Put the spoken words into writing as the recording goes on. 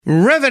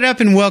Rev it up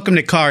and welcome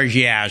to Cars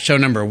Yeah, show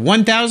number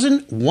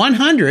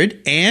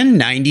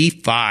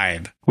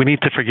 1195. We need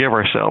to forgive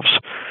ourselves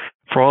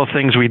for all the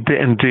things we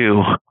didn't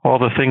do, all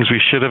the things we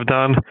should have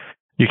done.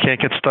 You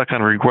can't get stuck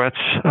on regrets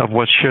of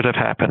what should have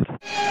happened.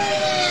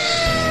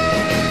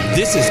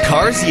 This is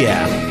Cars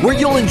Yeah, where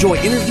you'll enjoy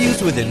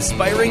interviews with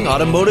inspiring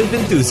automotive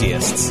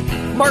enthusiasts.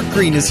 Mark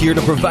Green is here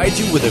to provide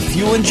you with a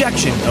fuel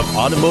injection of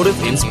automotive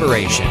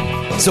inspiration.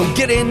 So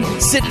get in,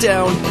 sit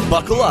down,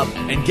 buckle up,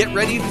 and get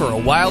ready for a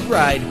wild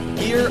ride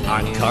here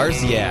on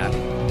Cars Yeah.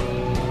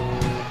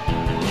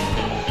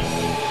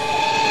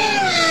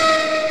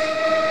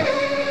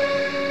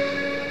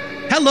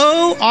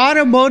 Hello,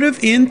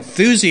 automotive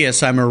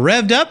enthusiasts. I'm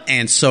revved up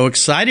and so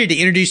excited to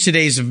introduce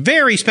today's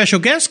very special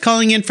guest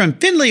calling in from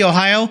Findlay,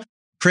 Ohio,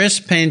 Chris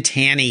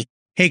Pantani.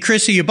 Hey,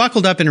 Chris, are you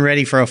buckled up and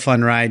ready for a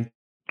fun ride?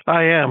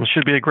 I am.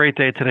 Should be a great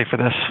day today for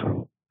this.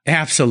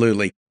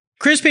 Absolutely.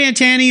 Chris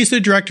Pantani is the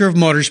director of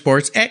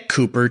motorsports at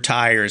Cooper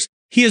Tires.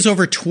 He has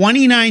over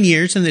 29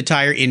 years in the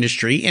tire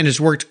industry and has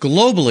worked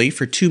globally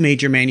for two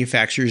major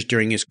manufacturers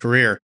during his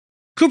career.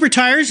 Cooper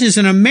Tires is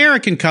an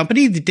American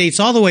company that dates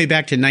all the way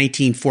back to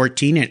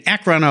 1914 in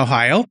Akron,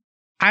 Ohio.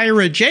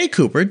 Ira J.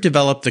 Cooper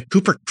developed the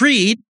Cooper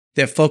Creed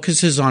that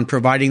focuses on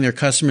providing their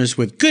customers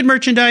with good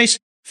merchandise,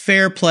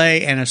 fair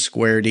play, and a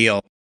square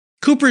deal.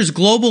 Cooper's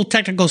Global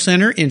Technical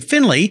Center in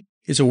Findlay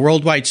is a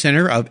worldwide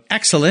center of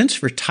excellence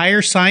for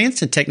tire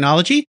science and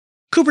technology.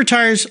 Cooper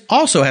Tires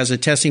also has a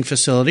testing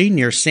facility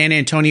near San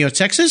Antonio,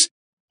 Texas,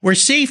 where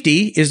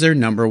safety is their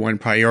number one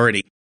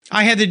priority.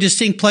 I had the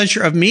distinct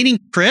pleasure of meeting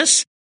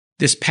Chris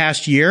this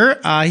past year,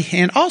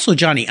 and also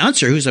Johnny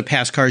Unser, who's a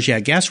past Cars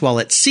Yeah guest, while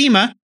at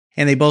SEMA,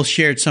 and they both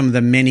shared some of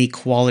the many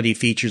quality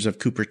features of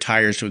Cooper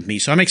Tires with me.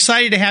 So I'm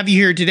excited to have you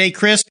here today,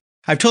 Chris.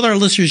 I've told our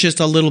listeners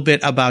just a little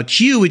bit about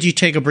you. Would you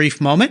take a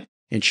brief moment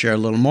and share a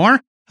little more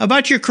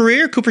about your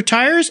career, Cooper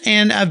Tires,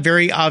 and a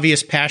very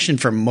obvious passion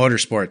for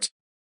motorsports?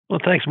 Well,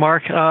 thanks,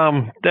 Mark.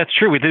 That's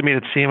true. We did meet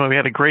at SEMA. We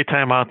had a great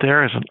time out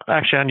there. I was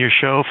actually on your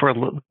show for a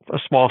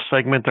small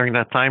segment during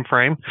that time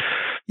frame.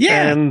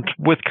 Yeah. And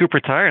with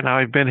Cooper Tire, now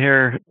I've been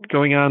here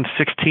going on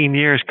 16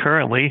 years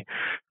currently.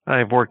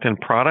 I've worked in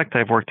product,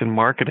 I've worked in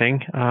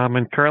marketing,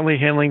 and currently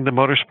handling the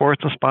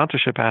motorsports and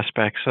sponsorship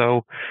aspect.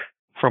 So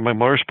from my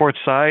motorsports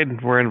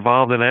side, we're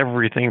involved in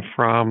everything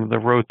from the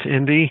road to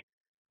Indy,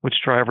 which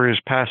drivers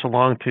pass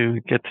along to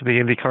get to the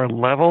IndyCar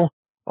level,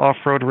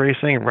 off-road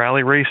racing,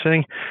 rally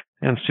racing,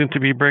 and soon to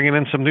be bringing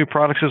in some new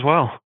products as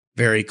well.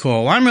 Very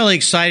cool. I'm really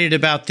excited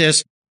about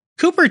this.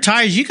 Cooper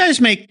Tires, you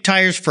guys make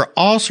tires for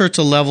all sorts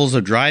of levels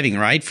of driving,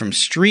 right? From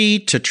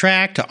street to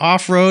track to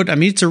off-road. I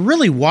mean, it's a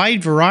really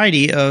wide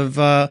variety of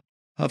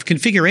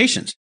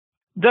configurations.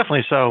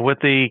 Definitely so. With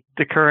the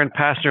current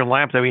passenger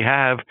lamp that we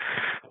have,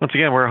 once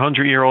again, we're a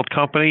 100-year-old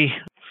company.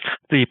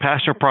 The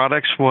passenger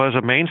products was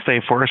a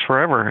mainstay for us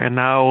forever. And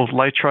now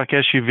light truck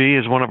SUV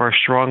is one of our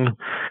strong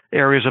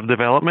areas of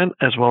development,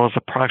 as well as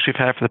the products we've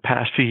had for the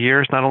past few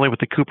years, not only with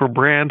the Cooper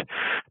brand,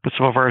 but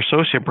some of our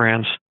associate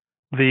brands.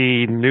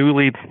 The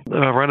newly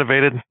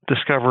renovated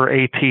Discover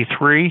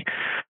AT3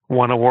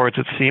 won awards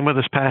at SEMA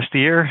this past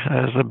year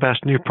as the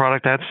best new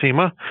product at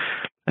SEMA.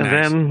 And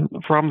Nice. then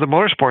from the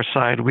motorsports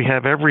side, we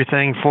have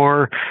everything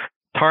for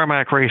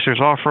tarmac racers,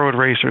 off-road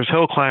racers,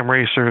 hill climb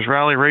racers,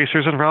 rally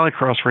racers, and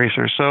rallycross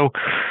racers. So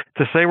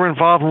to say we're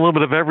involved in a little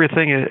bit of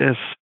everything is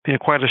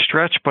quite a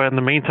stretch, but in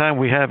the meantime,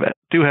 we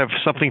do have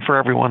something for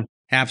everyone.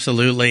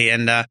 Absolutely.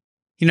 And,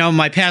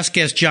 my past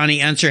guest,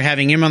 Johnny Unser,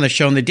 having him on the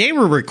show, and the day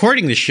we're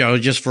recording the show,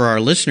 just for our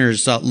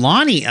listeners,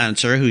 Lonnie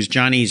Unser, who's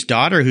Johnny's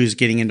daughter, who's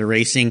getting into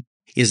racing,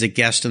 is a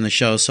guest on the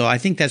show. So I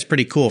think that's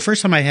pretty cool.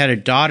 First time I had a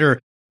daughter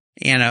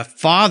and a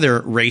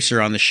father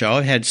racer on the show.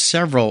 I've had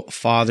several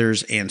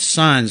fathers and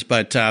sons,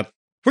 but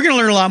we're going to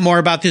learn a lot more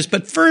about this.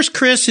 But first,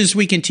 Chris, as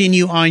we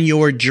continue on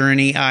your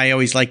journey, I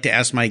always like to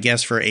ask my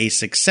guests for a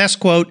success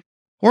quote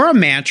or a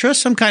mantra,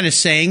 some kind of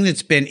saying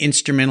that's been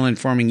instrumental in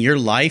forming your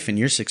life and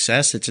your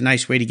success. It's a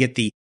nice way to get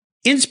the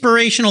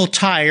inspirational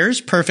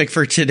tires, perfect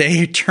for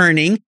today,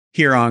 turning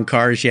here on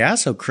Cars Yeah.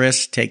 So,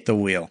 Chris, take the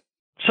wheel.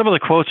 Some of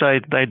the quotes I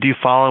do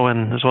follow,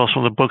 and as well as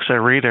some of the books I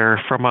read, are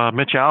from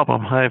Mitch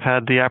Albom. I've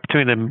had the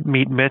opportunity to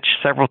meet Mitch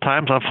several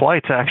times on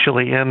flights,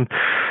 actually. And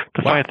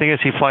the funny thing is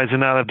he flies in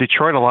and out of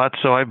Detroit a lot,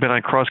 so I've been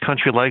on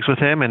cross-country legs with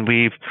him, and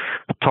we've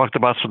talked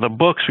about some of the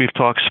books. We've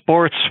talked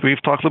sports. We've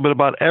talked a little bit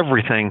about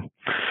everything.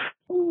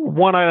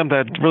 One item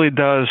that really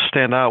does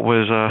stand out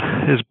was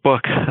his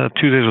book,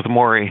 Tuesdays with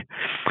Maury.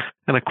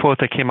 And a quote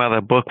that came out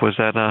of that book was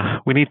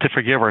that we need to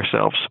forgive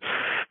ourselves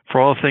for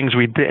all the things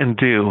we didn't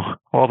do,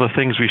 all the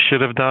things we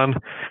should have done.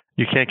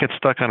 You can't get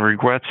stuck on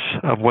regrets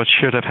of what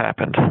should have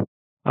happened.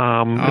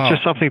 It's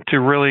just something to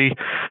really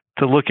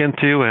to look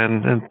into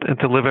and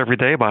to live every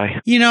day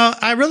by.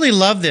 I really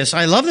love this.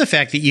 I love the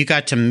fact that you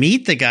got to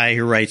meet the guy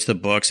who writes the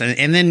books.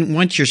 And then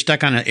once you're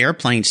stuck on an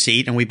airplane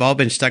seat, and we've all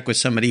been stuck with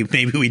somebody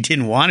maybe we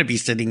didn't want to be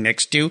sitting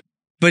next to,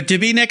 but to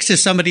be next to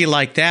somebody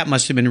like that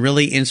must have been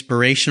really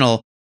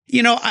inspirational.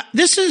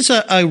 This is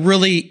a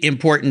really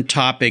important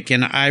topic,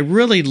 and I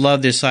really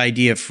love this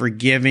idea of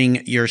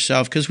forgiving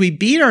yourself, because we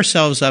beat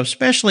ourselves up,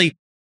 especially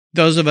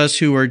those of us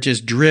who are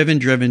just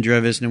driven,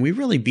 and we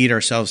really beat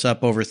ourselves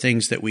up over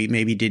things that we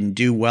maybe didn't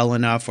do well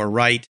enough or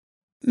right.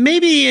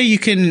 Maybe you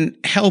can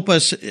help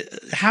us.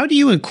 How do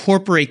you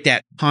incorporate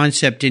that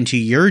concept into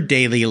your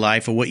daily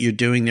life of what you're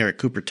doing there at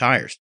Cooper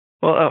Tires?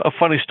 Well, a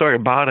funny story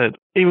about it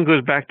even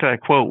goes back to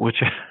that quote, which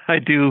I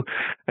do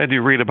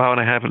read about,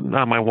 and I have it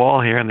on my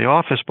wall here in the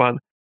office. But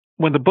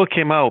when the book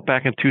came out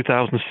back in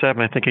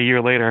 2007, I think a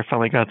year later, I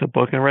finally got the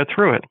book and read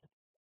through it.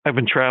 I've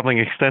been traveling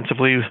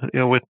extensively,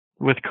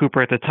 with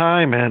Cooper at the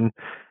time, and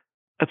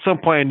at some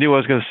point I knew I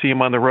was going to see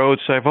him on the road,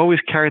 so I've always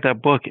carried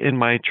that book in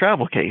my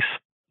travel case.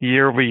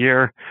 Year over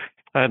year,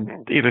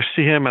 I'd either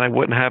see him and I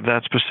wouldn't have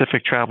that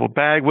specific travel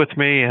bag with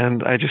me,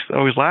 and I just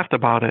always laughed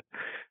about it.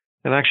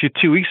 And actually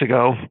 2 weeks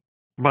ago,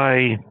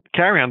 my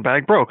carry-on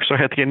bag broke, so I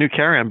had to get a new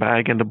carry-on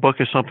bag, and the book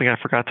is something I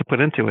forgot to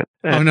put into it.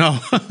 And oh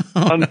no!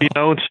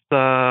 Unbeknownst,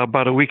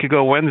 about a week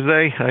ago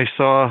Wednesday, I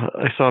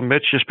saw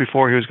Mitch just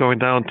before he was going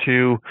down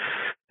to.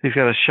 He's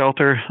got a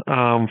shelter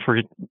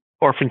for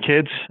orphan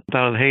kids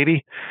down in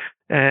Haiti,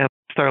 and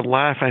I started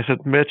laughing. I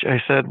said, "Mitch,"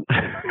 I said,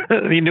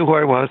 he knew who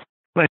I was.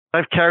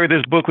 I've carried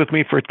this book with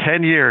me for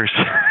 10 years.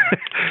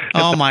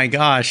 Oh, my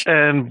gosh.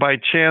 And by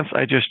chance,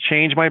 I just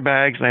changed my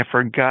bags, and I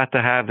forgot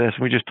to have this.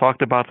 We just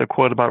talked about the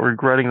quote about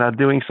regretting not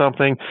doing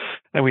something,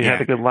 and we had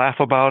a good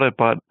laugh about it.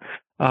 But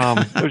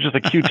it was just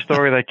a cute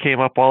story that came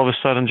up all of a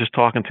sudden just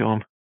talking to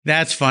him.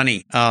 That's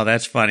funny. Oh,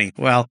 that's funny.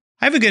 Well,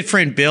 I have a good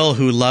friend, Bill,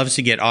 who loves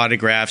to get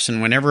autographs,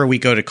 and whenever we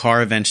go to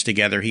car events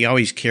together, he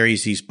always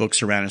carries these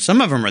books around, and some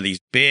of them are these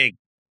big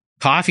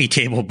coffee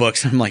table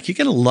books. I'm like, you're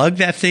going to lug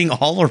that thing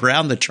all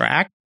around the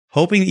track,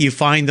 hoping that you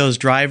find those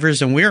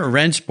drivers. And we were at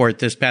Rennsport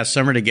this past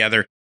summer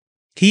together.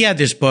 He had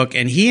this book,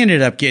 and he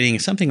ended up getting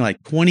something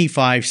like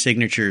 25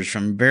 signatures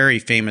from very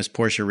famous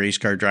Porsche race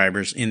car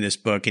drivers in this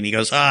book. And he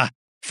goes,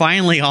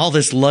 finally, all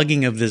this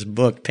lugging of this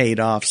book paid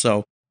off.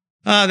 So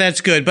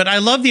that's good. But I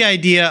love the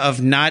idea of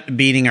not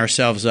beating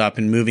ourselves up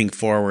and moving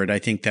forward. I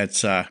think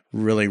that's a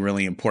really,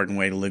 really important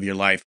way to live your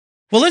life.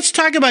 Well, let's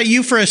talk about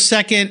you for a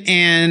second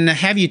and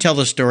have you tell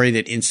the story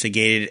that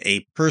instigated a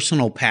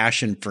personal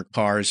passion for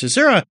cars. Is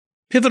there a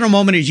pivotal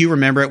moment as you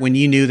remember it when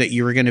you knew that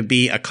you were going to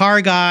be a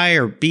car guy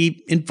or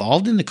be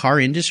involved in the car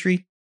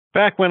industry?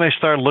 Back when I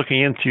started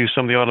looking into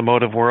some of the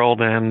automotive world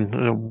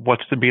and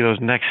what's to be those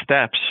next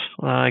steps,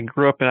 I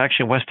grew up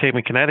in West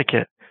Haven,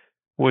 Connecticut,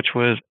 which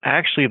was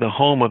actually the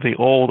home of the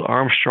old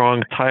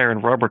Armstrong Tire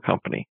and Rubber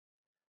Company.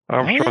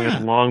 Armstrong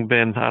has long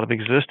been out of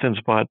existence,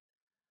 but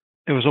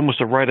it was almost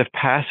a rite of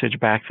passage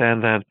back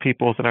then that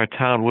people within our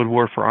town would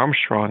work for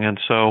Armstrong. And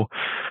so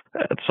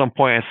at some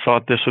point I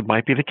thought this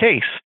might be the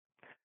case.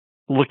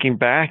 Looking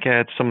back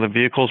at some of the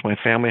vehicles my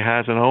family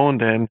has and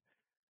owned, and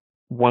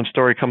one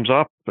story comes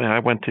up, and I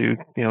went to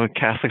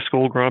Catholic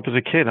school growing up as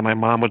a kid, and my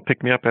mom would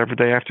pick me up every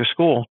day after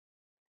school.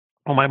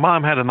 Well, my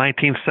mom had a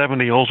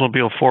 1970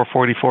 Oldsmobile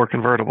 442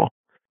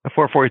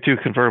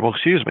 convertible,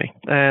 excuse me.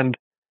 And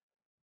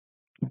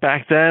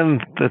back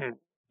then, the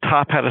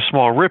top had a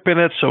small rip in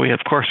it, so we had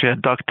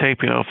duct tape,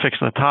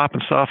 fixing the top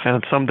and stuff.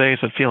 And some days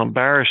I'd feel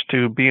embarrassed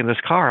to be in this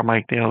car. I'm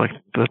like,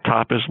 the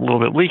top is a little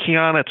bit leaking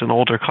on it. It's an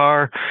older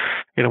car.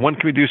 When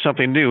can we do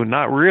something new?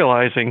 Not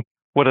realizing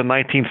what a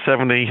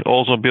 1970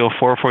 Oldsmobile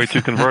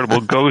 442 convertible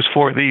goes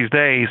for these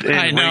days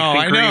in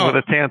racing green with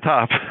a tan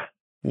top.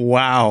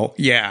 Wow.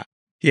 Yeah.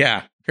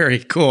 Yeah. Very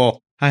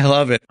cool. I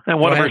love it. And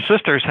one of her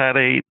sisters had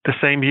the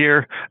same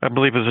year, I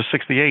believe it was a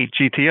 68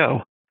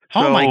 GTO. So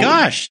oh my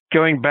gosh.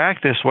 Going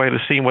back this way to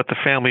seeing what the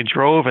family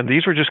drove, and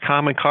these were just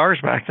common cars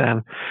back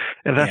then.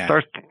 And that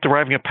starts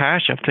deriving a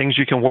passion of things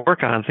you can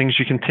work on, things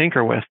you can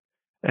tinker with.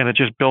 And it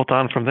just built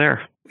on from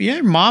there.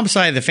 Yeah, mom's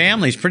side of the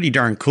family is pretty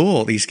darn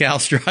cool. These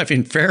gals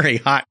driving very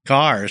hot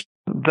cars.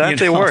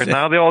 They were.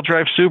 Now they all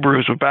drive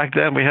Subarus, but back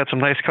then we had some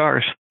nice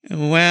cars.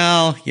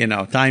 Well,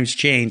 times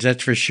change,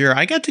 that's for sure.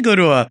 I got to go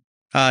to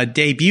a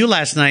debut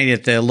last night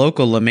at the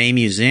local LeMay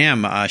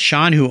Museum.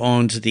 Sean, who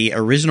owns the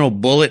original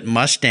Bullitt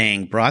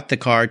Mustang, brought the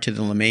car to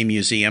the LeMay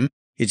Museum.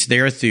 It's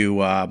there through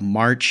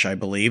March, I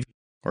believe,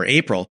 or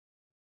April.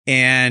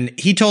 And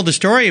he told the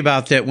story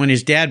about that when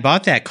his dad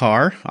bought that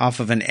car off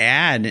of an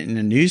ad in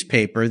a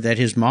newspaper, that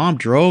his mom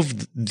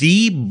drove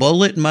the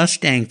Bullitt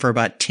Mustang for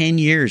about 10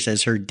 years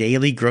as her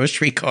daily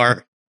grocery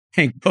car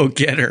and go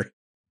get her.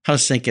 I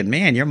was thinking,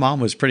 man, your mom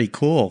was pretty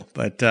cool.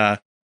 But cars,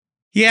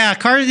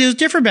 it was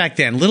different back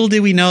then. Little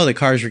did we know that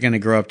cars were going to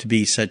grow up to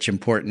be such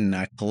important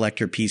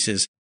collector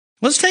pieces.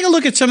 Let's take a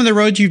look at some of the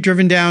roads you've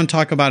driven down,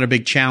 talk about a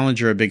big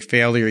challenge or a big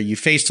failure you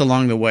faced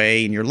along the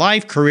way in your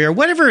life, career,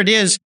 whatever it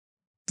is.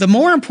 The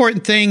more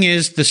important thing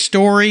is the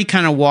story,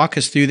 kind of walk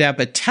us through that,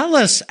 but tell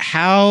us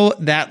how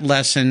that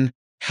lesson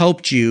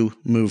helped you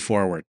move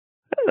forward.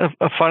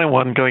 A funny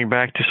one, going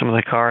back to some of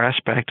the car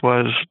aspect,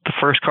 was the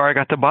first car I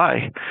got to buy.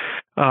 It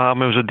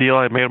was a deal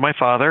I made with my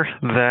father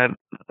that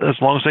as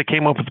long as I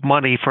came up with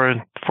money for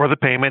for the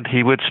payment,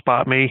 he would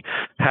spot me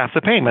half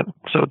the payment.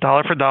 So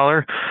dollar for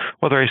dollar,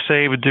 whether I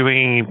saved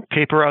doing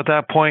paper at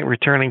that point,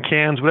 returning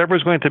cans, whatever it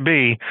was going to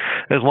be,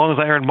 as long as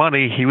I earned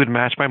money, he would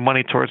match my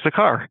money towards the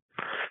car.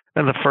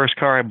 And the first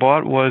car I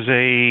bought was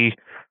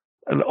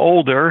an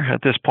older,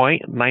 at this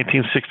point,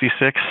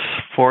 1966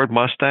 Ford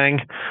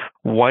Mustang,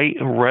 white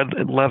red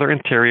leather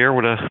interior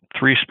with a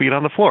 3-speed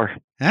on the floor.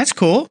 That's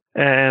cool.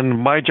 And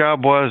my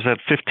job was, at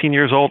 15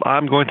 years old,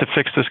 I'm going to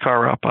fix this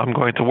car up. I'm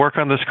going to work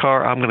on this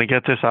car. I'm going to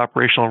get this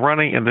operational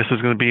running, and this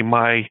is going to be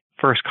my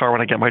first car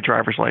when I get my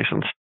driver's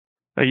license.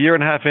 A year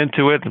and a half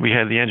into it, we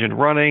had the engine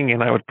running,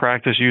 and I would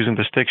practice using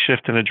the stick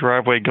shift in the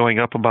driveway, going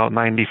up about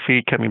 90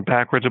 feet, coming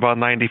backwards about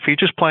 90 feet,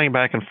 just playing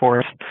back and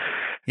forth,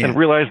 and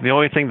realized the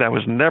only thing that I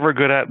was never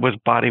good at was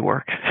body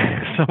work.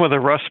 Some of the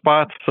rust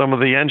spots, some of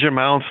the engine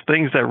mounts,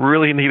 things that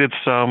really needed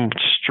some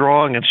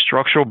strong and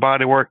structural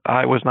body work,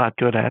 I was not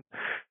good at.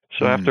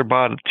 So after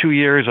about 2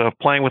 years of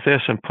playing with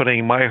this and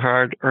putting my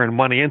hard-earned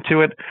money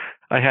into it,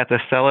 I had to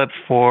sell it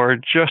for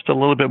just a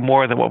little bit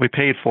more than what we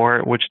paid for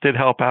it, which did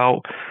help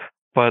out,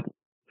 but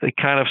it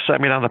kind of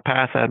set me down the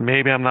path that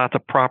maybe I'm not the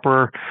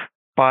proper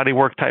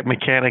bodywork type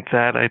mechanic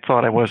that I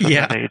thought I was at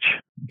that age.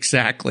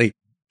 Exactly.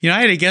 You know, I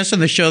had a guest on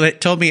the show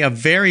that told me a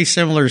very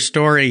similar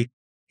story,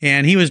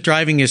 and he was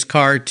driving his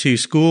car to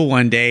school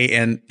one day,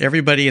 and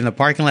everybody in the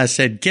parking lot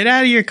said, "Get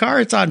out of your car,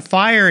 it's on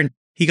fire." And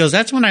he goes,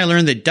 "That's when I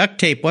learned that duct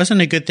tape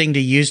wasn't a good thing to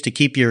use to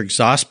keep your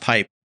exhaust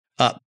pipe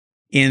up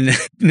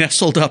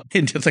nestled up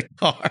into the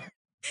car."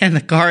 And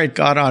the car had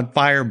caught on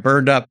fire,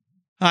 burned up.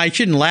 I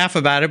shouldn't laugh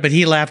about it, but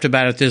he laughed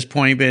about it at this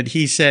point. But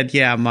he said,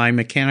 yeah, my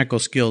mechanical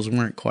skills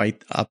weren't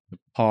quite up to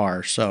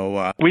par.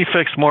 So we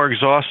fixed more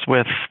exhaust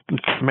with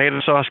tomato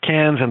sauce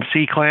cans and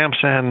C-clamps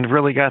and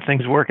really got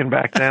things working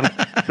back then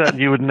that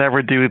you would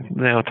never do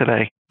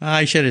today.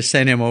 I should have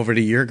sent him over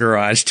to your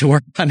garage to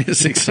work on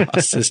his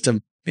exhaust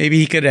system. Maybe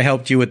he could have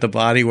helped you with the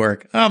body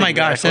work. Oh, my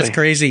gosh, that's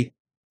crazy.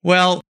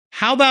 Well,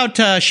 how about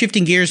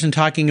shifting gears and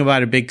talking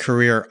about a big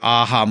career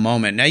aha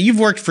moment? Now, you've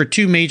worked for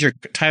 2 major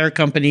tire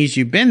companies.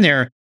 You've been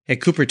there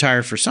at Cooper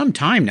Tire for some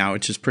time now,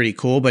 which is pretty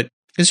cool. But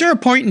is there a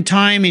point in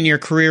time in your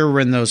career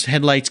when those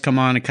headlights come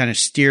on and kind of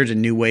steered a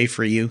new way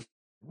for you?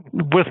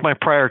 With my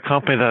prior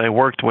company that I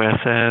worked with,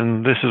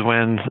 and this is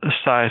when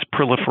size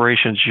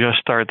proliferation just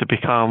started to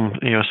become,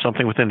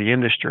 something within the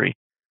industry.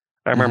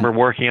 I remember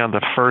working on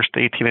the first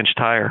 18-inch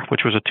tire,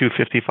 which was a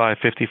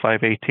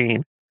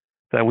 255/55/18.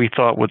 That we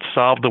thought would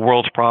solve the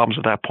world's problems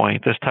at that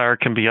point. This tire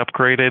can be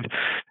upgraded.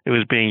 It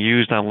was being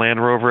used on Land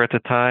Rover at the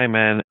time,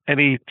 and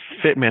any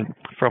fitment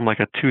from like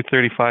a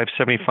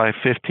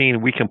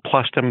 235/75/15, we can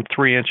plus them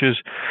 3 inches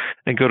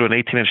and go to an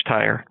 18-inch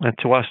tire. And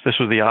to us, this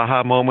was the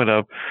aha moment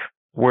of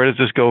where does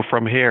this go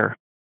from here?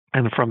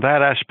 And from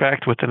that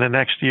aspect, within the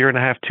next year and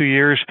a half, 2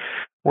 years,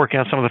 working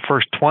on some of the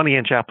first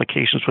 20-inch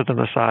applications within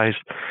the size,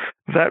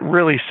 that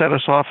really set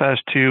us off as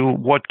to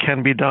what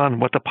can be done,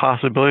 what the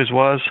possibilities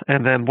was,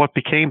 and then what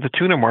became the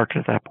tuner market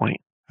at that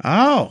point.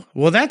 Oh,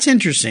 well, that's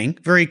interesting.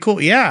 Very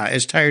cool. Yeah,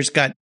 as tires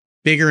got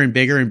bigger and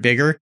bigger and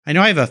bigger. I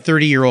know I have a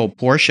 30-year-old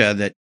Porsche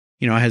that,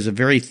 has a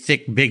very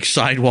thick, big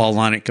sidewall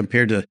on it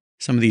compared to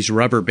some of these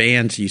rubber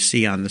bands you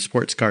see on the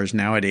sports cars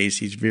nowadays.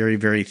 These very,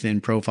 very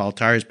thin profile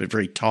tires, but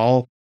very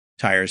tall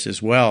tires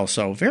as well.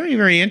 So very,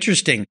 very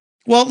interesting.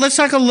 Well, let's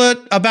talk a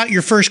little about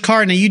your first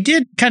car. Now, you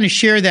did kind of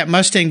share that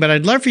Mustang, but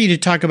I'd love for you to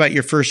talk about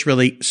your first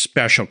really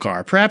special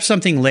car. Perhaps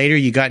something later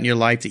you got in your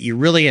life that you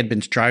really had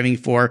been striving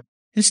for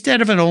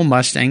instead of an old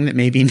Mustang that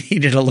maybe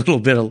needed a little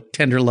bit of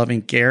tender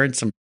loving care and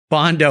some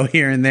Bondo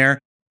here and there.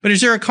 But is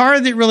there a car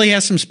that really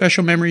has some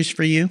special memories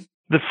for you?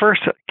 The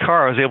first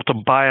car I was able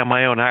to buy on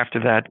my own after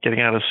that, getting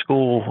out of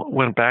school,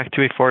 went back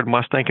to a Ford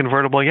Mustang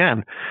convertible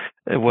again.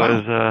 It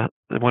was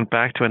it went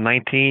back to a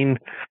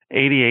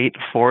 1988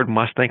 Ford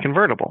Mustang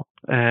convertible,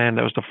 and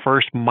that was the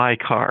first my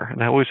car.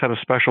 And I always had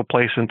a special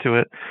place into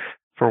it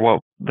for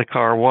what the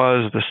car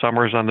was. The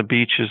summers on the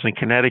beaches in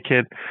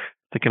Connecticut,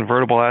 the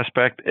convertible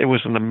aspect. It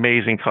was an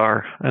amazing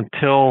car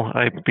until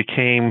I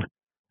became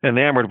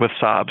enamored with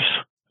Saabs.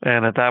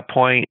 And at that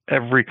point,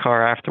 every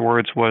car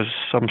afterwards was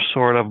some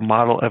sort of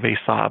model of a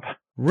Saab.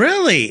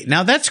 Really?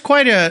 Now, that's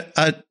quite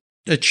a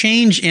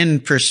change in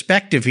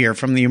perspective here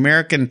from the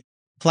American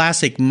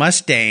classic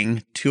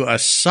Mustang to a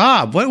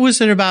Saab. What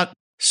was it about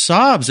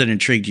Saabs that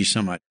intrigued you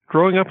so much?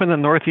 Growing up in the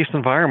Northeast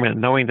environment,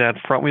 knowing that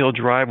front-wheel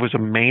drive was a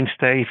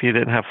mainstay if you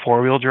didn't have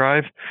four-wheel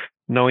drive,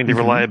 knowing the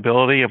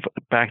reliability of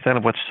back then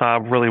of what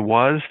Saab really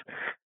was,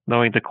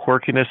 knowing the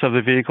quirkiness of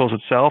the vehicles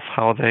itself,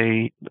 how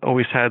they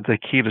always had the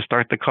key to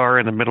start the car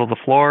in the middle of the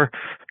floor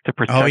to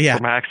protect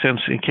from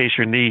accidents in case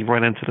your knee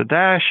run into the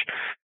dash.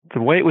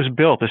 The way it was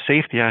built, the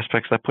safety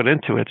aspects I put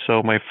into it.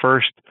 So my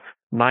first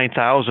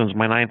 9000s,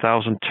 my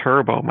 9000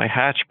 Turbo, my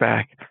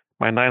hatchback,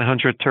 my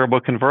 900 Turbo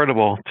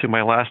convertible to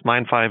my last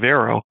 95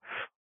 Aero.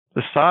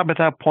 The Saab at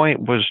that point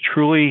was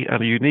truly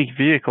a unique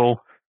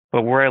vehicle,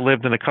 but where I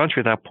lived in the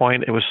country at that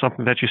point, it was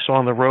something that you saw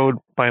on the road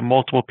by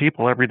multiple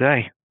people every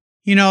day.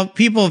 You know,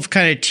 people have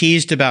kind of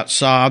teased about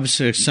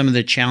Saabs, some of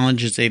the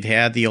challenges they've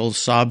had, the old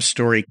Saab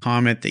story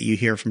comment that you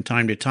hear from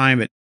time to time.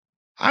 But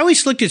I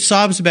always looked at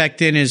Saabs back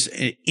then as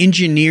an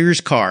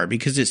engineer's car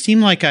because it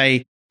seemed like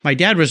my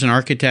dad was an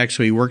architect,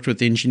 so he worked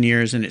with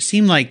engineers, and it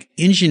seemed like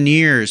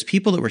engineers,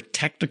 people that were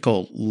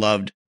technical,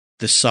 loved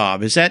the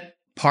Saab. Is that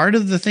part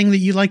of the thing that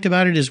you liked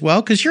about it as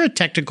well? Because you're a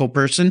technical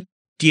person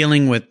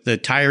dealing with the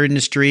tire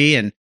industry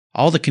and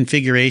all the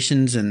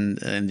configurations and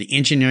the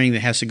engineering that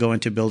has to go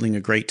into building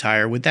a great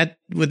tire. Would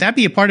that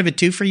be a part of it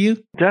too for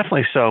you?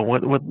 Definitely so.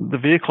 With the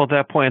vehicle at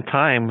that point in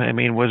time, I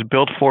mean, was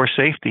built for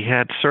safety,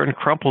 had certain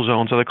crumple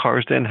zones other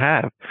cars didn't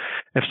have.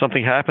 If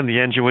something happened, the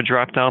engine would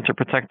drop down to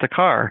protect the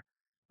car.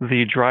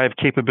 The drive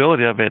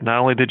capability of it, not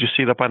only did you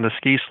see it up on the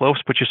ski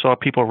slopes, but you saw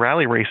people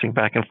rally racing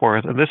back and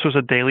forth. And this was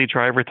a daily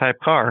driver type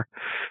car.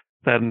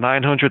 That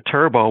 900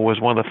 Turbo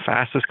was one of the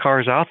fastest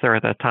cars out there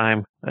at that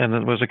time, and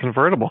it was a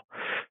convertible.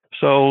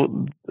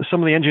 So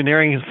some of the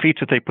engineering feats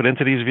that they put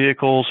into these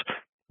vehicles,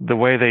 the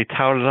way they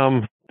touted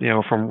them,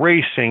 from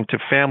racing to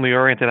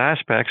family-oriented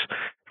aspects,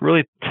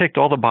 really ticked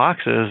all the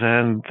boxes.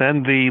 And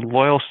then the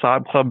loyal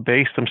Saab Club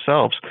base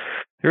themselves.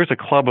 There's a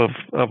club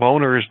of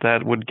owners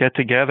that would get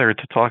together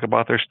to talk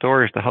about their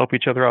stories, to help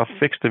each other out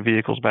fix the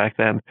vehicles back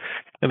then.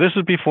 And this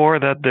is before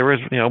that there was,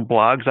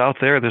 blogs out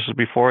there. This is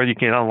before you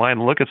get online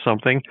and look at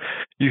something.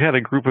 You had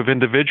a group of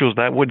individuals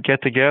that would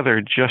get together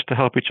just to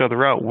help each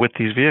other out with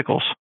these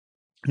vehicles.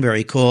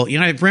 Very cool.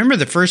 I remember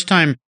the first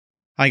time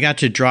I got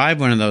to drive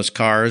one of those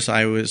cars.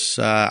 I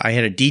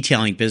had a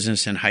detailing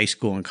business in high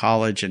school and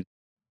college, and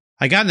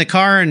I got in the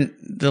car and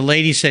the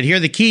lady said, "Here are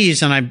the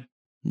keys." And I'm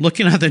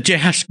looking at the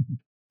dash.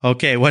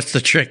 Okay, what's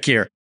the trick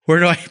here? Where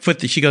do I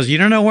put she goes, "You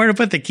don't know where to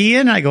put the key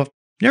in?" I go,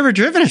 "Never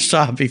driven a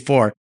Saab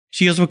before."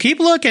 She goes, "Well, keep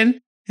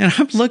looking." And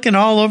I'm looking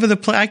all over the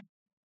place. I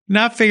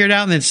not figured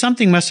out. And then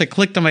something must have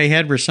clicked on my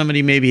head where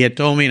somebody maybe had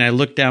told me, and I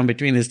looked down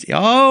between this.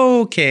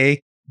 Oh,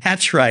 okay.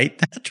 That's right.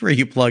 That's where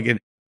you plug it.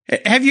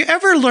 Have you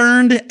ever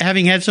learned,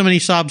 having had so many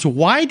Saabs,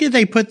 why did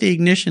they put the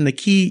ignition, the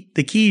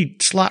key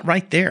slot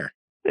right there?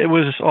 It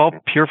was all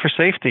pure for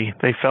safety.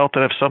 They felt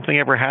that if something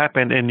ever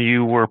happened and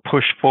you were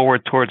pushed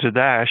forward towards the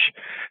dash,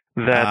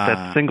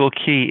 that single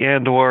key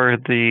and or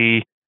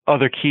the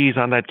other keys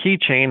on that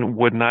keychain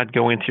would not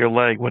go into your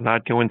leg, would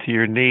not go into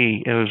your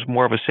knee. It was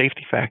more of a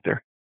safety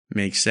factor.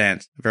 Makes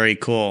sense. Very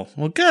cool.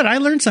 Well, good. I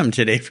learned something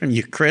today from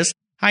you, Chris.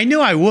 I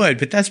knew I would,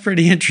 but that's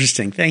pretty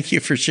interesting. Thank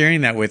you for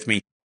sharing that with me.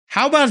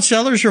 How about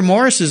seller's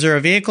remorse? Is there a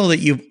vehicle that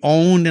you've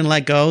owned and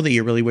let go that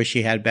you really wish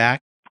you had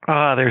back?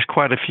 There's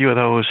quite a few of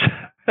those.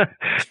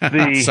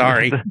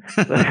 Sorry.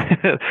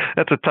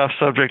 That's a tough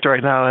subject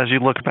right now as you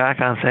look back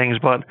on things.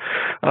 But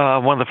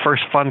one of the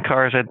first fun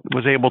cars I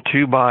was able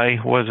to buy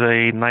was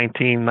a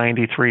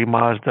 1993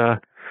 Mazda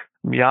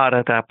Miata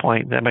at that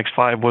point. The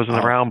MX-5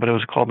 wasn't around, but it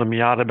was called the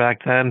Miata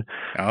back then.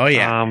 Oh,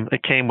 yeah.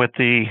 It came with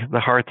the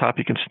hardtop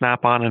you can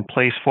snap on in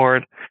place for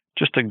it.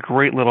 Just a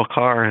great little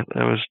car.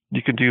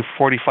 You could do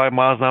 45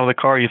 miles an hour with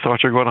the car. You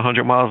thought you were going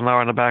 100 miles an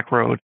hour on the back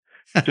road.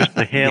 Just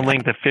the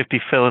handling, the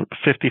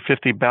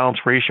 50-50 balance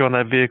ratio on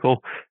that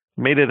vehicle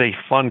made it a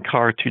fun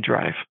car to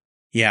drive.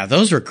 Yeah,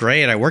 those were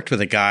great. I worked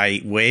with a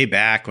guy way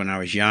back when I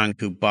was young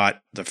who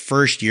bought the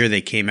first year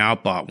they came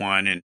out, bought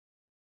one and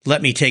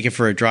let me take it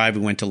for a drive.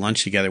 We went to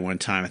lunch together one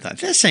time. I thought,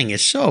 this thing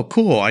is so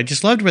cool. I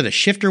just loved where the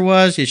shifter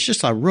was. It's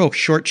just a real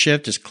short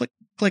shift, just click,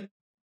 click.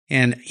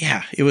 And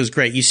yeah, it was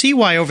great. You see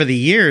why over the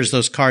years,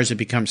 those cars have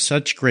become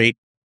such great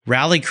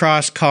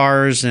rallycross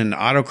cars and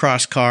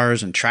autocross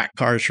cars and track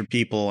cars for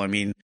people. I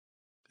mean,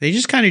 they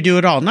just kind of do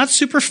it all. Not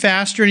super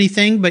fast or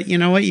anything, but you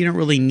know what? You don't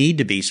really need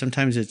to be.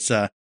 Sometimes it's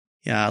a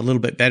little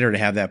bit better to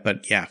have that.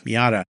 But yeah,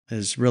 Miata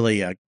is really,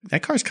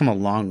 that car's come a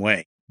long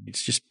way.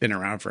 It's just been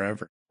around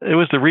forever. It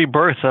was the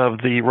rebirth of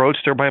the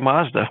Roadster by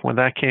Mazda. When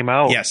that came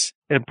out, yes,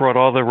 it brought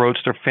all the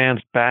Roadster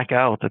fans back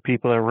out. The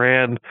people that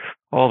ran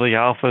all the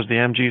Alphas, the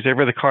MGs,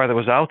 every other car that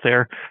was out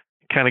there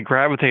kind of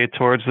gravitated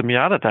towards the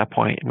Miata at that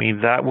point. I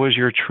mean, that was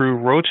your true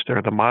Roadster,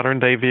 the modern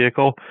day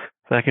vehicle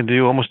that can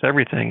do almost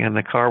everything. And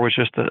the car was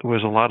it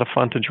was a lot of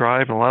fun to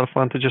drive and a lot of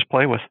fun to just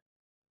play with.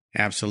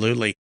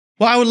 Absolutely.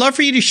 Well, I would love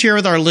for you to share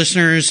with our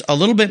listeners a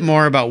little bit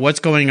more about what's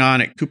going on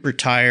at Cooper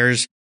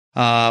Tires,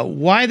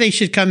 why they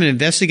should come and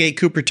investigate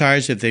Cooper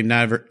Tires if they've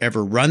never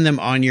ever run them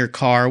on your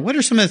car. What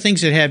are some of the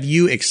things that have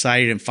you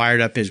excited and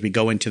fired up as we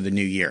go into the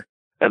new year?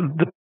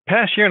 The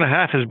past year and a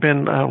half has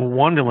been a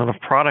wonderland of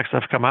products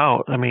that have come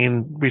out. I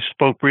mean, we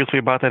spoke briefly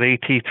about that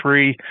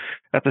AT3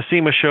 at the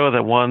SEMA show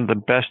that won the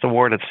best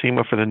award at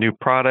SEMA for the new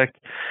product.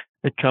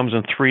 It comes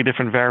in 3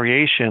 different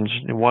variations,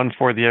 one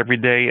for the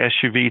everyday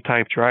SUV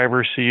type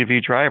driver,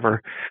 CUV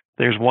driver.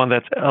 There's one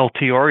that's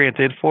LT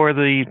oriented for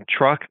the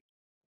truck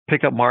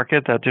pickup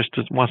market that just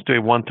wants to do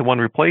a one-to-one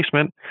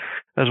replacement,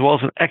 as well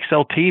as an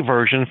XLT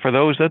version for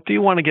those that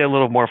do want to get a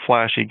little more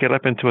flashy, get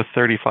up into a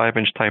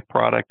 35-inch type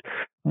product,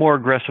 more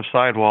aggressive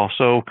sidewall.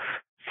 So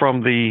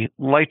from the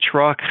light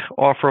truck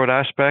off-road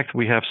aspect,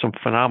 we have some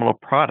phenomenal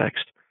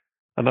products.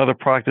 Another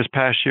product this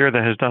past year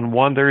that has done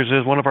wonders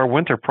is one of our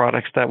winter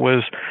products that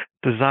was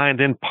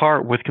designed in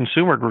part with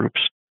consumer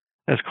groups.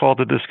 It's called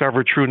the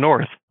Discover True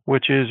North,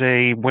 which is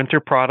a winter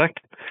product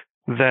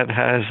that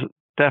has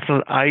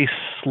definite ice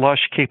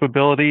slush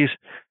capabilities,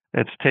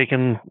 It's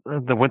taken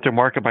the winter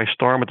market by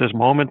storm at this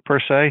moment, per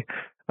se.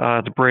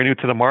 It's brand new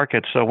to the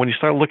market. So when you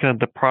start looking at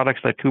the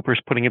products that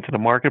Cooper's putting into the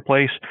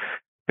marketplace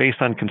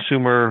based on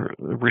consumer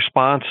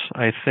response,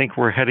 I think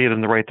we're headed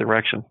in the right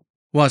direction.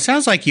 Well, it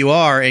sounds like you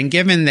are. And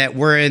given that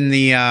we're in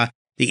the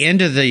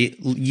end of the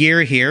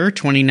year here,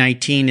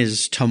 2019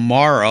 is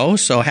tomorrow.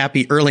 So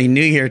happy early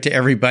new year to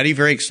everybody.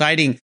 Very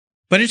exciting.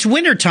 But it's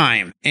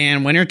wintertime,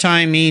 and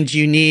wintertime means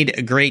you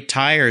need great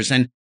tires.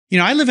 And,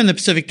 I live in the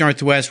Pacific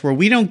Northwest where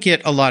we don't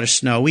get a lot of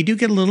snow. We do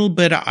get a little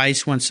bit of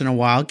ice once in a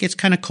while. It gets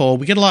kind of cold.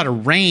 We get a lot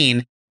of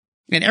rain.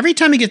 And every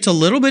time it gets a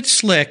little bit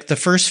slick, the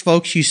first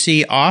folks you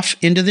see off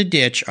into the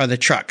ditch are the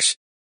trucks,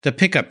 the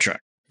pickup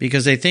truck,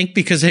 because they think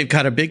because they've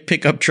got a big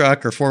pickup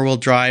truck or four-wheel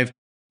drive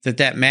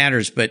that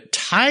matters. But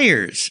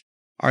tires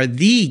are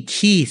the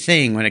key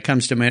thing when it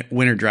comes to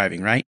winter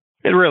driving, right?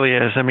 It really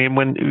is. I mean,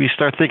 when you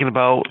start thinking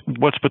about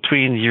what's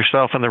between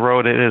yourself and the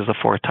road, it is the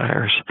 4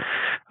 tires.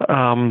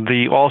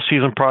 The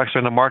all-season products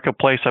in the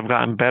marketplace have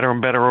gotten better and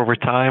better over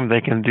time.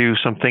 They can do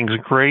some things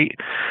great.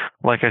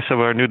 Like I said,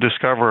 with our new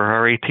Discoverer,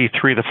 our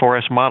AT3, the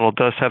 4S model,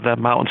 does have that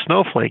mountain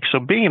snowflake. So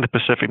being in the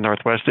Pacific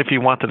Northwest, if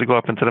you wanted to go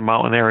up into the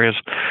mountain areas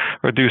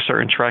or do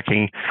certain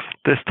trekking,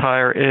 this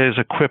tire is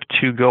equipped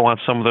to go on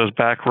some of those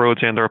back roads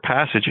and or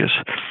passages.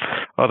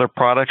 Other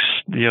products,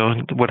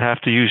 would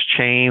have to use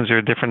chains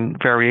or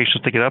different variations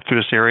to get up through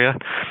this area.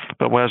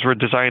 But as we're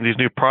designing these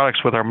new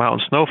products with our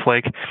Mountain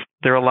Snowflake,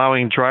 they're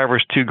allowing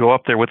drivers to go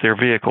up there with their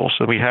vehicles.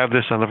 So we have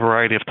this on a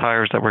variety of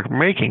tires that we're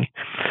making.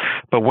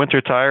 But winter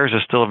tires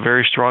is still a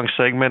very strong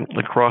segment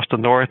across the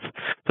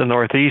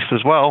Northeast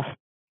as well,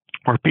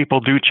 where people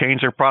do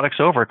change their products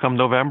over. Come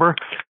November,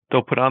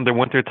 they'll put on their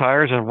winter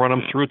tires and run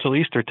them through till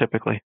Easter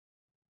typically.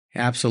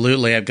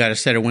 Absolutely. I've got a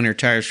set of winter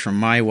tires from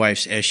my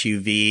wife's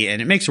SUV,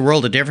 and it makes a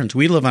world of difference.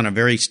 We live on a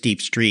very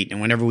steep street, and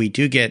whenever we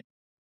do get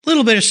a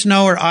little bit of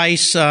snow or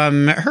ice,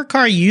 her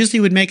car usually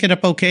would make it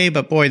up okay,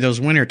 but boy,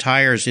 those winter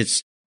tires,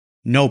 it's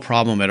no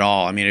problem at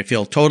all. I mean, I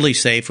feel totally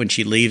safe when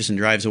she leaves and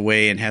drives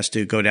away and has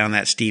to go down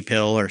that steep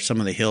hill or some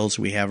of the hills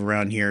we have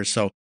around here.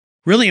 So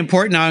really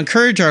important. I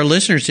encourage our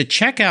listeners to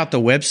check out the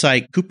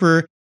website,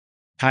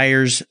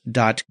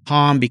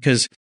 coopertires.com,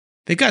 because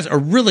they've got a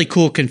really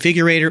cool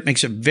configurator. It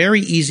makes it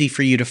very easy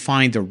for you to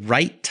find the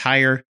right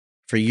tire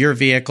for your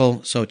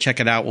vehicle. So check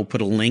it out. We'll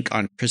put a link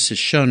on Chris's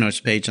show notes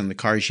page on the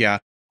Cars Yeah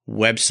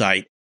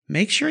website.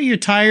 Make sure your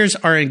tires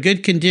are in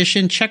good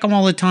condition. Check them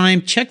all the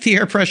time. Check the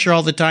air pressure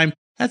all the time.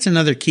 That's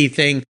another key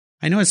thing.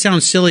 I know it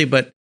sounds silly,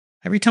 but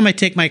every time I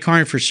take my car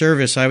in for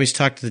service, I always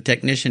talk to the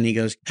technician. He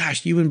goes,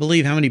 gosh, you wouldn't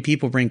believe how many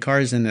people bring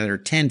cars in that are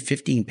 10,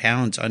 15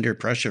 pounds under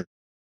pressure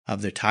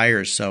of their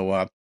tires.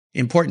 So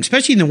important,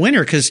 especially in the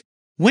winter, because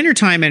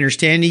wintertime, I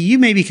understand, you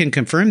maybe can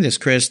confirm this,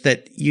 Chris,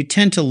 that you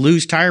tend to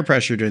lose tire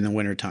pressure during the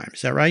wintertime.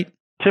 Is that right?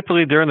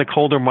 Typically, during the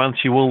colder months,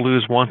 you will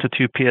lose 1 to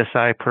 2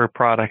 PSI per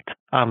product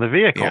on the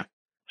vehicle. Yeah.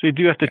 So you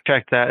do have to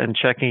check that, and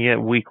checking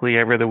it weekly,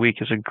 every other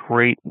week, is a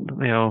great,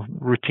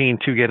 routine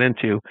to get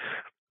into.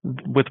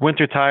 With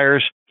winter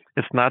tires,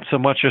 it's not so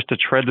much just a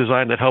tread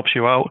design that helps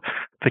you out.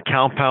 The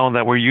compound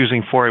that we're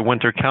using for a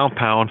winter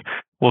compound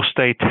will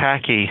stay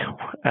tacky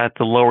at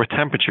the lower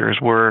temperatures,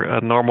 where a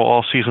normal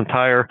all-season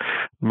tire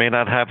may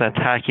not have that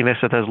tackiness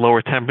that has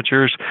lower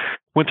temperatures.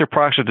 Winter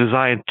products are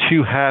designed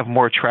to have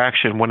more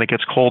traction when it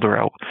gets colder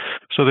out.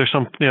 So there's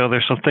some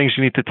things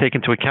you need to take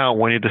into account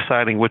when you're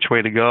deciding which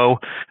way to go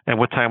and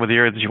what time of the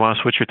year that you want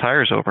to switch your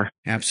tires over.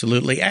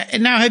 Absolutely.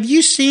 And now, have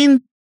you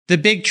seen the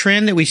big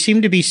trend that we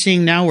seem to be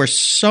seeing now, where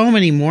so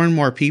many more and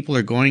more people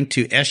are going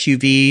to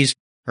SUVs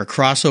or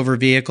crossover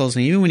vehicles?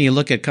 And even when you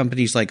look at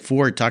companies like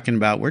Ford talking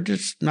about, we're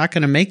just not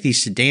going to make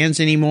these sedans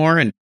anymore,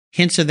 and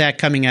hints of that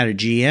coming out of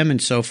GM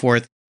and so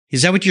forth.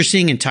 Is that what you're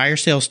seeing in tire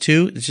sales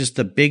too? It's just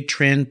the big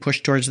trend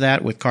push towards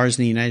that with cars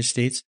in the United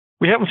States?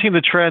 We haven't seen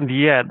the trend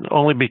yet,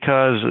 only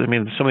because, some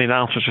of the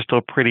announcements are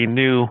still pretty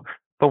new.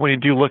 But when you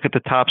do look at the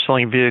top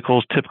selling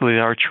vehicles, typically they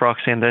are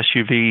trucks and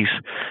SUVs.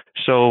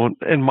 So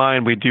in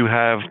mind, we do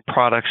have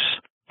products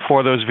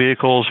for those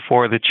vehicles,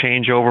 for the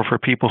changeover, for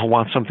people who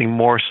want something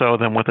more so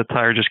than what the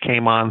tire just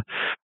came on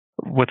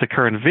with the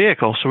current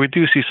vehicle. So we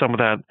do see some of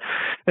that.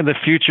 In the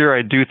future,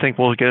 I do think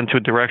we'll get into a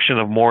direction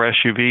of more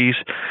SUVs.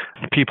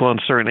 People in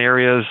certain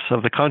areas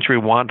of the country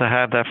want to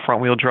have that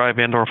front-wheel drive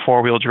and or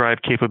four-wheel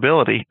drive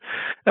capability.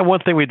 And one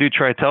thing we do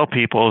try to tell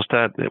people is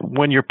that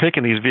when you're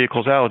picking these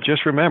vehicles out,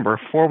 just remember,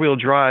 four-wheel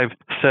drive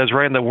says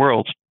right in the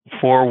world,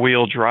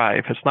 four-wheel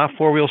drive. It's not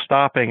four-wheel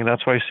stopping, and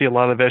that's why I see a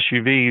lot of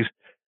SUVs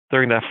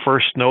during that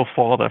first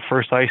snowfall, that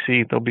first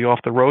icy, they'll be off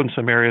the road in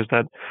some areas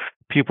that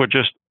people are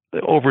just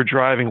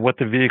overdriving what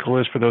the vehicle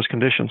is for those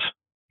conditions.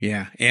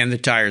 Yeah, and the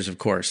tires, of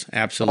course.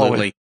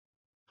 Absolutely.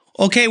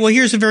 Okay, well,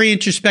 here's a very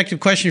introspective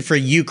question for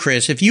you,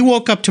 Chris. If you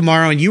woke up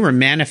tomorrow and you were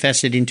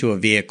manifested into a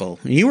vehicle,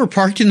 and you were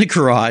parked in the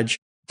garage,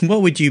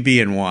 what would you be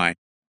and why?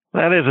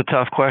 That is a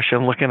tough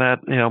question, looking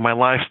at my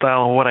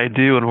lifestyle and what I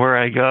do and where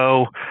I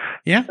go.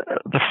 Yeah.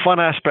 The fun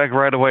aspect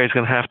right away is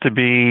going to have to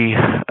be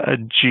a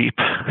Jeep.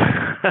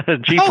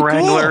 Jeep Oh, cool.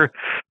 Wrangler,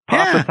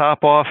 pop Yeah. the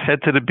top off,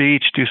 head to the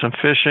beach, do some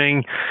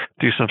fishing,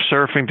 do some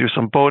surfing, do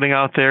some boating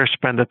out there,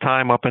 spend the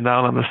time up and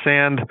down on the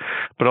sand,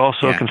 but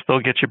also Yeah. can still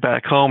get you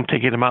back home,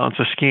 take you to mountains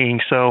of skiing.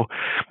 So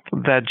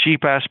that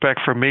Jeep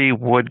aspect for me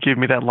would give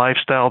me that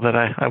lifestyle that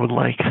I would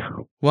like.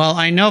 Well,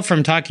 I know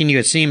from talking to you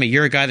at SEMA,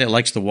 you're a guy that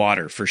likes the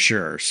water for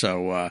sure.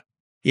 So,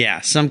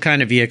 yeah, some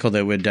kind of vehicle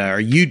that would, or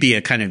you'd be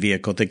a kind of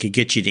vehicle that could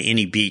get you to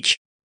any beach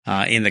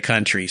in the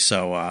country.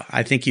 So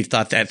I think you've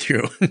thought that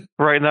through.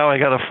 Right now, I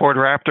got a Ford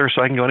Raptor,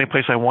 so I can go any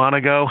place I want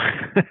to go.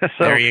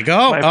 So there you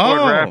go.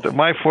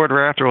 My Ford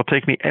Raptor will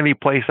take me any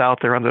place out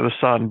there under the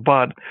sun.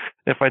 But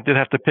if I did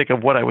have to pick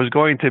of what I was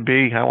going to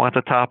be, I want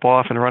the top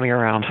off and running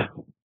around.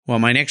 Well,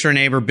 my next door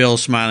neighbor,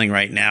 Bill's smiling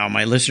right now.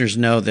 My listeners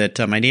know that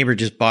my neighbor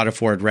just bought a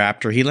Ford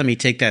Raptor. He let me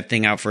take that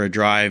thing out for a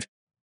drive.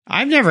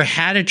 I've never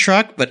had a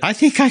truck, but I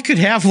think I could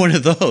have one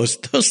of those.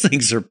 Those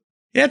things are,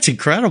 it's an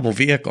incredible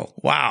vehicle.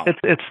 Wow.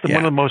 It's one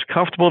of the most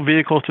comfortable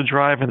vehicles to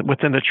drive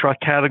within the truck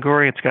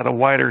category. It's got a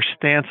wider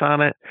stance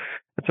on it.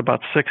 It's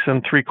about 6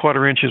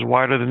 3/4 inches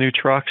wider than new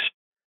trucks.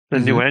 The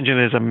new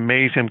engine is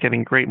amazing. I'm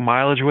getting great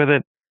mileage with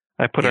it.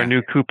 I put our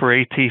new Cooper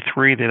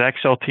AT3, that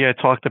XLT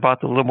I talked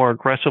about, the little more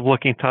aggressive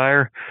looking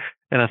tire,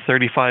 and a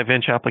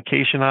 35-inch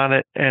application on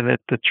it, and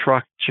the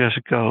truck just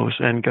goes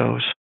and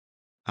goes.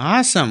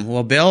 Awesome.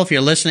 Well, Bill, if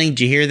you're listening,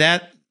 did you hear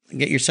that?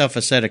 Get yourself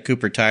a set of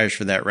Cooper tires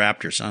for that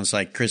Raptor. Sounds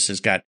like Chris has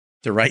got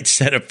the right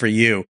setup for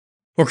you.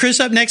 Well, Chris,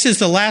 up next is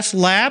the last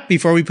lap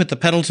before we put the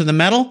pedal to the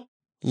metal.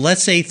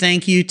 Let's say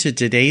thank you to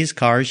today's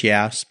Cars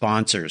Yeah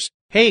sponsors.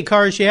 Hey,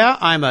 Cars Yeah,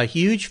 I'm a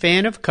huge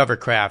fan of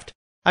Covercraft.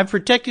 I've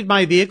protected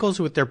my vehicles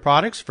with their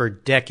products for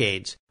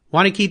decades.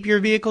 Want to keep your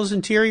vehicle's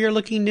interior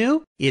looking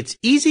new? It's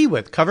easy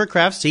with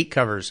Covercraft seat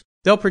covers.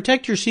 They'll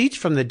protect your seats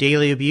from the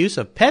daily abuse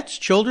of pets,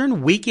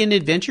 children, weekend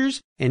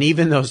adventures, and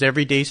even those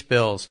everyday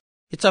spills.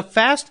 It's a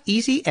fast,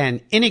 easy,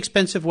 and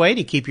inexpensive way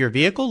to keep your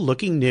vehicle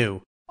looking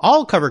new.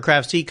 All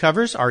Covercraft seat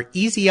covers are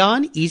easy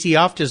on, easy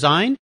off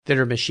design that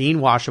are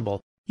machine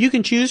washable. You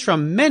can choose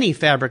from many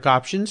fabric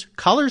options,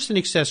 colors, and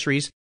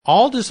accessories,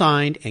 all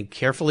designed and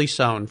carefully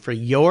sewn for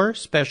your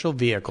special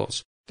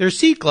vehicles. Their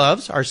seat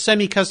gloves are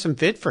semi-custom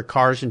fit for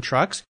cars and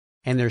trucks,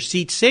 and their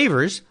seat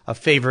savers, a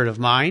favorite of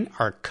mine,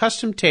 are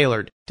custom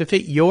tailored to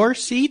fit your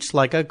seats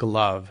like a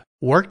glove.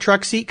 Work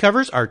truck seat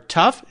covers are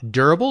tough,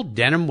 durable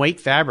denim weight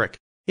fabric.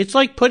 It's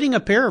like putting a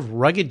pair of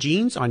rugged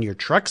jeans on your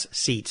truck's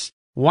seats.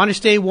 Want to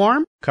stay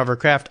warm?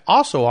 Covercraft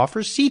also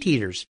offers seat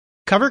heaters.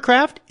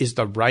 Covercraft is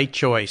the right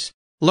choice.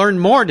 Learn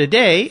more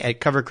today at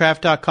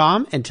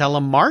covercraft.com and tell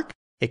them Mark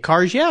at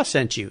Cars Yeah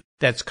sent you.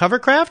 That's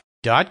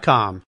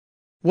covercraft.com.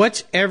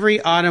 What's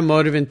every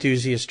automotive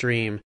enthusiast's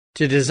dream?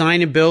 To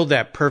design and build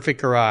that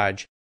perfect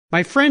garage.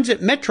 My friends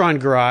at Metron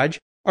Garage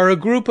are a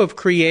group of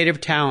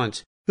creative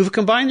talents who've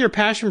combined their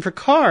passion for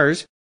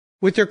cars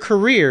with their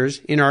careers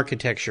in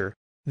architecture.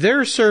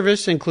 Their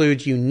service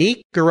includes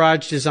unique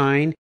garage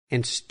design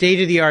and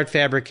state-of-the-art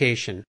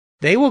fabrication.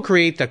 They will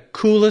create the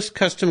coolest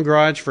custom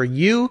garage for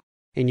you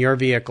and your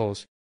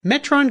vehicles.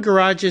 Metron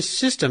Garage's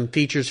system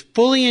features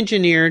fully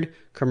engineered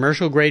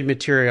commercial-grade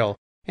material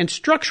and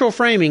structural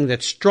framing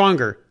that's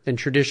stronger than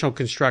traditional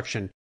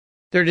construction.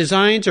 Their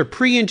designs are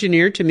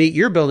pre-engineered to meet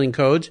your building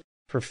codes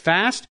for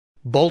fast,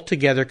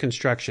 bolt-together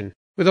construction.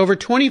 With over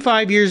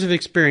 25 years of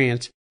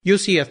experience, you'll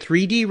see a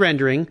 3D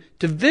rendering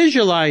to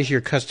visualize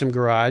your custom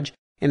garage,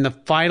 and the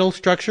final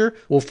structure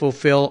will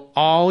fulfill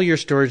all your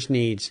storage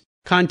needs.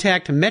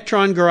 Contact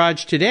Metron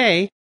Garage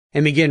today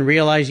and begin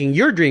realizing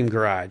your dream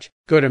garage.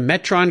 Go to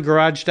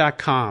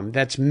metrongarage.com.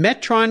 That's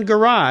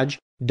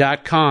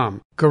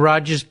metrongarage.com.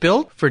 Garage is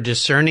built for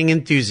discerning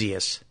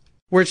enthusiasts.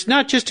 Where it's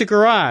not just a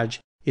garage,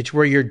 it's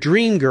where your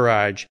dream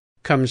garage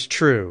comes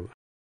true.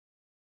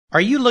 Are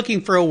you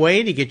looking for a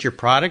way to get your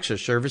products or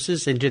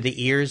services into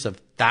the ears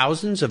of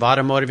thousands of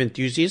automotive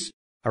enthusiasts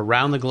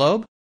around the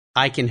globe?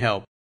 I can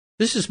help.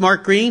 This is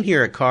Mark Green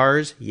here at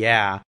Cars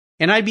Yeah,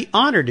 and I'd be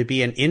honored to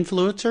be an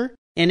influencer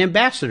and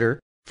ambassador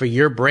for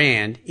your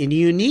brand in a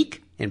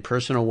unique and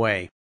personal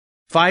way.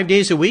 5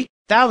 days a week,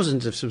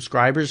 thousands of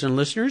subscribers and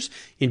listeners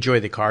enjoy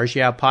the Cars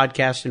Yeah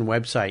podcast and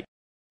website.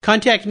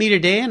 Contact me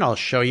today and I'll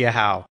show you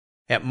how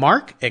at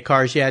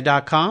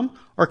mark@carsyeah.com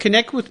or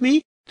connect with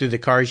me through the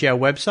Cars Yeah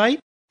website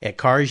at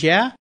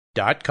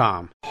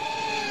carsyeah.com.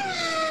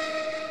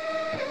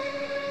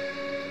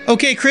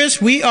 Okay,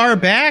 Chris, we are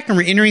back and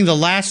we're entering the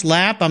last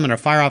lap. I'm going to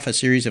fire off a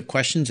series of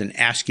questions and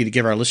ask you to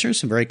give our listeners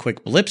some very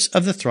quick blips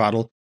of the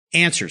throttle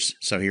answers.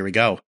 So here we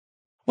go.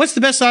 What's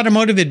the best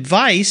automotive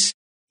advice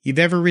you've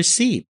ever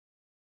received?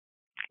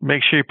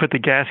 Make sure you put the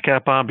gas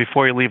cap on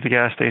before you leave the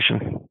gas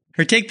station.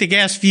 Or take the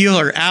gas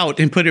fueler out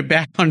and put it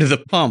back onto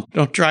the pump.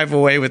 Don't drive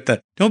away with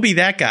don't be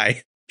that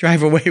guy.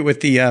 Drive away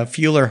with the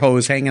fueler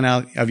hose hanging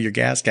out of your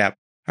gas cap.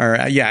 Or,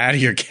 out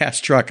of your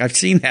gas truck. I've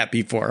seen that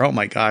before. Oh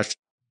my gosh.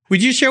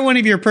 Would you share one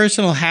of your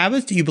personal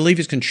habits that you believe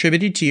has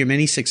contributed to your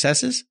many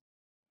successes?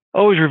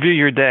 Always review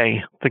your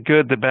day. The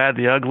good, the bad,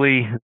 the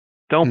ugly.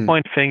 Don't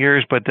point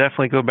fingers, but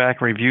definitely go back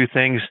and review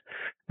things.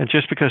 And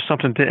just because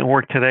something didn't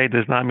work today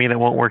does not mean it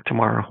won't work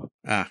tomorrow.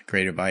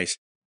 Great advice.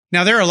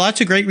 Now, there are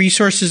lots of great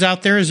resources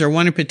out there. Is there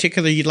one in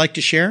particular you'd like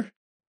to share?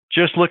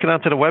 Just looking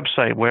onto the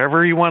website,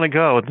 wherever you want to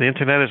go. The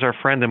internet is our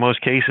friend in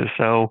most cases.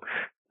 So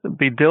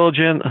be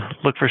diligent,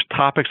 look for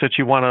topics that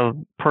you want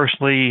to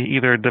personally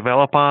either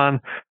develop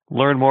on,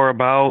 learn more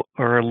about,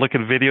 or look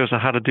at videos on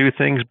how to do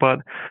things. But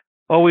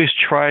always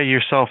try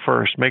yourself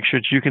first. Make sure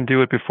that you can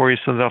do it before you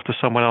send it off to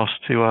someone else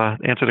to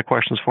answer the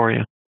questions for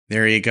you.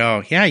 There you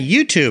go. Yeah,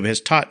 YouTube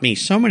has taught me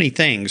so many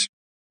things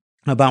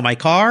about my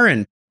car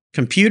and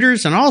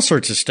computers and all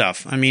sorts of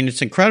stuff. I mean,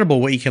 it's incredible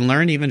what you can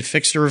learn, even to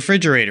fix the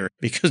refrigerator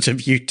because of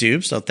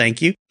YouTube. So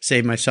thank you.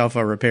 Save myself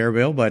a repair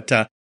bill. But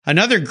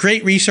another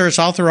great resource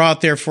I'll throw out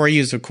there for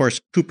you is, of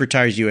course, Cooper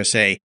Tires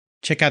USA.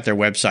 Check out their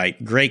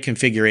website. Great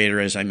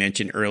configurator, as I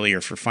mentioned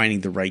earlier, for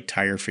finding the right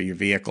tire for your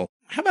vehicle.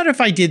 How about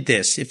if I did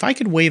this? If I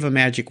could wave a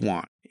magic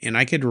wand and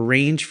I could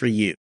arrange for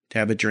you to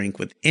have a drink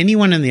with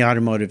anyone in the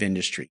automotive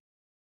industry,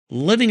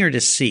 living or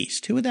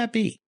deceased, who would that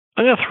be?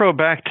 I'm going to throw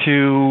back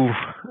to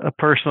a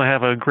person I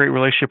have a great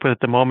relationship with at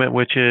the moment,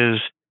 which is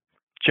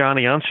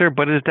Johnny Unser,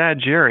 but his dad,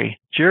 Jerry.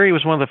 Jerry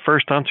was one of the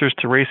first Unsers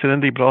to race at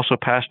Indy, but also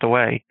passed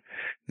away.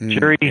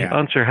 Jerry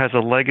Unser has a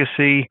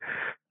legacy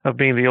of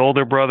being the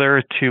older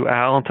brother to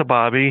Al and to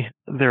Bobby.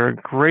 They're a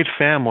great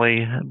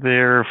family.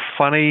 They're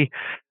funny.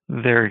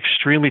 They're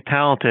extremely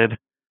talented.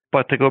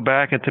 But to go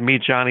back and to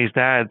meet Johnny's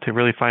dad, to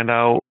really find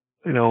out,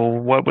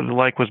 what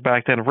it was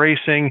back then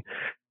racing,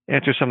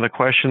 answer some of the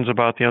questions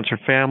about the Unser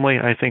family,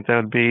 I think that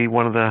would be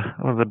one of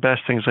the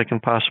best things I can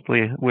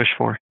possibly wish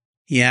for.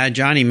 Yeah,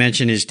 Johnny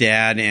mentioned his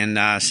dad,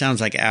 and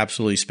sounds like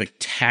absolutely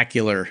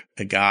spectacular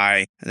a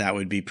guy. That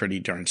would be pretty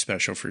darn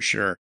special for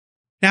sure.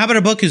 Now, how about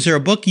a book? Is there a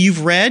book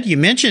you've read? You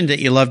mentioned that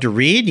you love to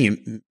read.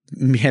 You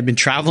have been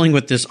traveling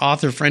with this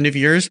author friend of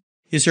yours.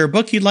 Is there a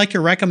book you'd like to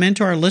recommend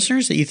to our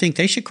listeners that you think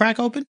they should crack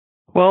open?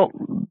 Well,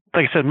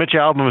 like I said, Mitch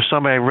Albom was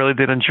somebody I really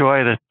did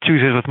enjoy. The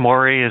Tuesdays with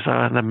Maury is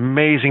an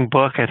amazing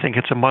book. I think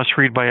it's a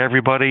must-read by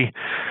everybody.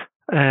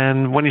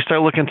 And when you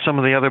start looking at some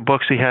of the other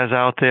books he has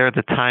out there,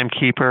 The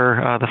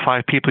Timekeeper, The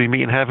 5 People You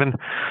Meet in Heaven,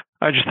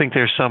 I just think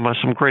there's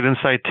some great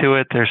insight to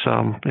it. There's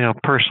some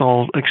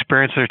personal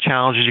experience or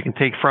challenges you can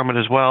take from it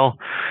as well.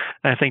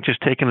 And I think just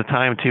taking the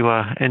time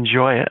to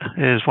enjoy it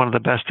is one of the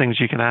best things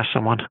you can ask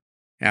someone.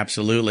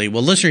 Absolutely.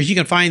 Well, listeners, you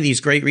can find these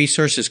great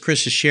resources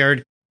Chris has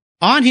shared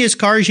on his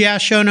Cars Yeah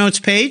show notes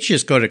page.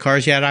 Just go to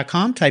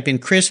carsyeah.com, type in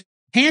Chris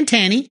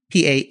Pantani,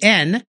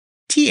 Pantani,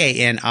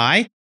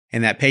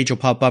 and that page will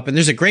pop up. And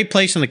there's a great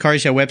place on the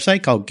Cars Yeah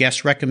website called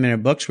Guest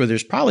Recommended Books, where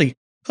there's probably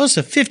close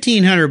to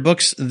 1,500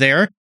 books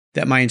there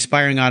that my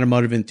inspiring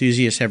automotive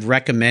enthusiasts have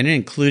recommended,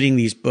 including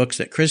these books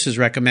that Chris has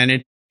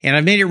recommended. And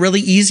I've made it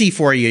really easy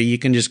for you. You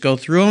can just go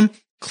through them,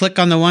 click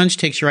on the ones,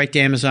 takes you right to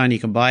Amazon. You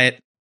can buy it.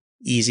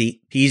 Easy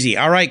peasy.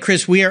 All right,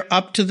 Chris, we are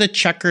up to the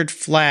checkered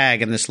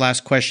flag, and this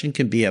last question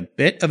can be a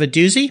bit of a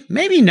doozy.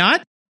 Maybe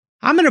not.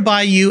 I'm going to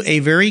buy you a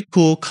very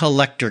cool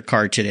collector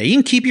car today. You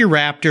can keep your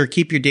Raptor,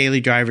 keep your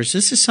daily drivers.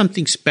 This is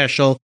something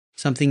special,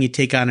 something you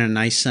take on a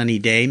nice sunny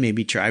day,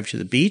 maybe drive to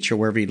the beach or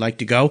wherever you'd like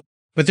to go.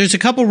 But there's a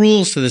couple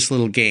rules to this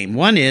little game.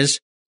 One is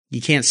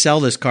you can't sell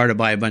this car to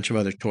buy a bunch of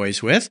other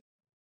toys with.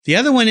 The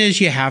other one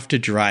is you have to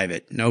drive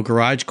it. No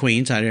garage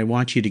queens. I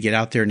want you to get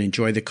out there and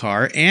enjoy the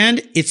car.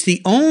 And it's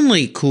the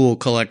only cool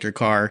collector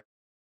car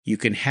you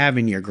can have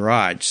in your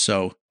garage.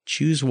 So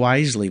choose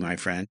wisely, my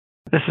friend.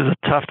 This is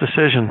a tough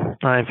decision.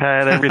 I've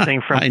had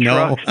everything from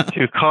trucks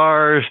to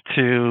cars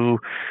to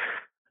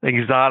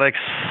exotics.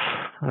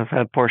 I've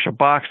had Porsche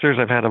Boxsters.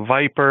 I've had a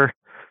Viper.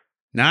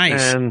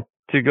 Nice. And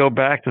to go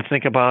back to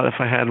think about if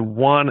I had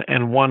one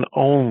and one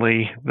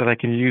only that I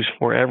can use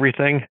for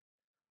everything,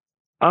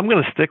 I'm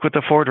going to stick with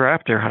the Ford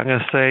Raptor. I'm going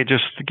to say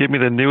just give me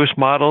the newest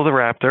model of the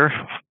Raptor.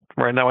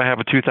 Right now I have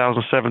a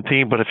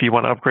 2017, but if you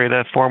want to upgrade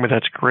that for me,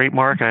 that's great,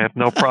 Mark. I have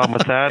no problem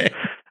with that.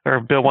 Or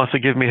if Bill wants to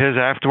give me his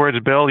afterwards,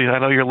 Bill, I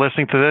know you're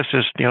listening to this.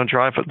 Just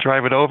drive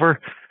it over.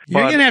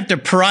 You're going to have to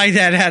pry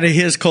that out of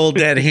his cold,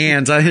 dead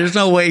hands. There's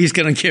no way he's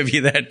going to give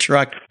you that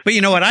truck. But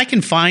you know what? I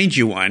can find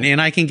you one,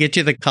 and I can get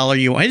you the color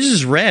you want. This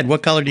is red.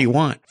 What color do you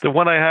want? The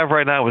one I have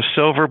right now is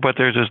silver, but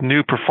there's this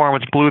new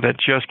Performance Blue that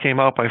just came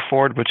out by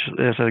Ford, which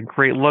has a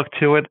great look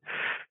to it.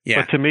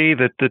 Yeah. But to me,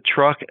 the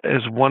truck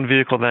is one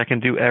vehicle that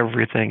can do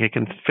everything. It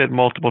can fit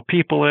multiple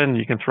people in.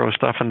 You can throw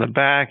stuff in the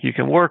back. You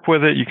can work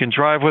with it. You can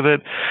drive with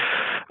it.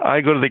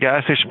 I go to the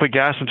gas station, put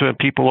gas into it, and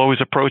people always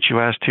approach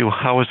you as to,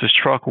 how is this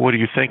truck? What do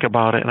you think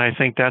about it? And I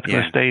think that's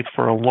going to stay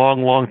for a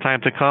long, long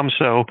time to come.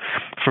 So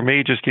for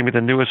me, just give me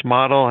the newest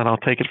model, and I'll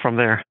take it from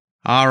there.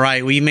 All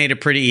right. Well, you made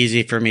it pretty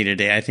easy for me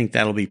today. I think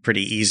that'll be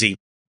pretty easy.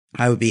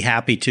 I would be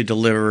happy to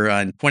deliver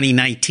in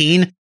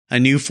 2019 a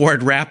new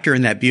Ford Raptor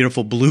in that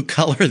beautiful blue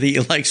color that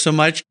you like so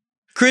much.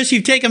 Chris,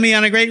 you've taken me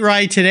on a great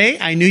ride today.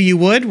 I knew you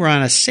would. We're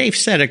on a safe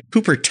set of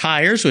Cooper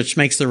tires, which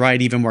makes the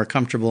ride even more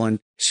comfortable and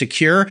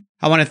secure.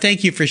 I want to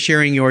thank you for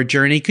sharing your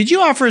journey. Could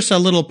you offer us a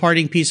little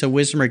parting piece of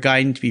wisdom or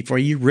guidance before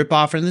you rip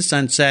off into the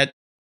sunset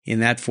in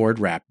that Ford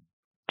Raptor?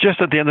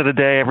 Just at the end of the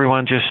day,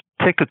 everyone, just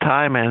take the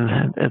time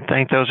and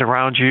thank those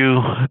around you.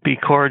 Be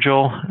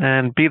cordial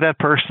and be that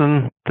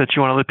person that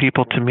you want other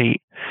people to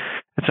meet.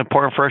 It's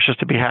important for us just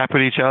to be happy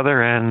with each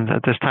other. And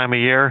at this time of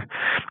year,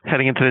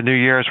 heading into the new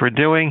year as we're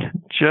doing,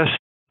 just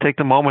take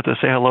the moment to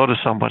say hello to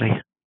somebody.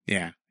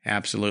 Yeah,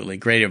 absolutely.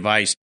 Great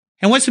advice.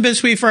 And what's the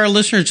best way for our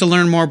listeners to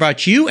learn more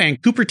about you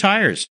and Cooper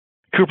Tires?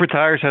 Cooper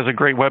Tires has a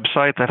great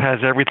website that has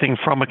everything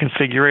from a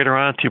configurator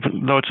on to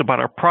notes about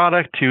our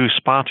product to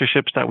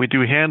sponsorships that we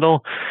do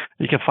handle.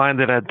 You can find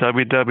it at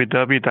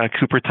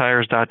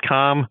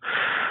www.coopertires.com.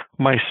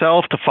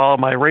 Myself, to follow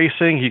my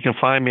racing, you can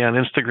find me on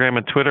Instagram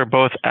and Twitter,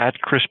 both at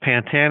Chris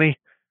Pantani.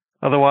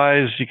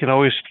 Otherwise, you can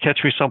always catch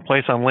me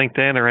someplace on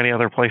LinkedIn or any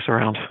other place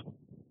around.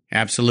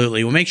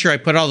 Absolutely. We'll make sure I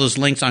put all those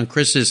links on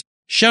Chris's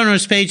show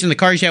notes page on the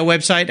Cars Yeah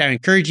website. I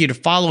encourage you to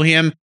follow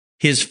him.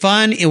 His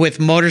fun with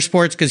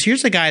motorsports, because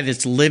here's a guy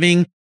that's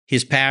living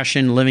his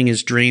passion, living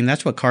his dream.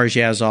 That's what Cars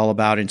Yeah is all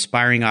about,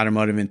 inspiring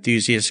automotive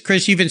enthusiasts.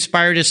 Chris, you've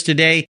inspired us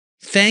today.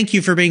 Thank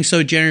you for being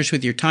so generous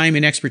with your time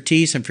and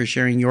expertise and for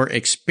sharing your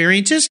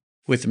experiences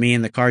with me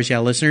and the Cars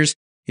Yeah listeners.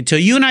 Until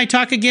you and I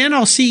talk again,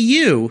 I'll see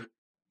you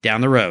down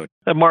the road.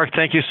 Mark,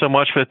 thank you so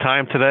much for the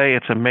time today.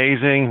 It's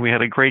amazing. We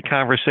had a great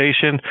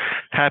conversation.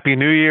 Happy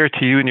New Year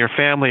to you and your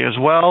family as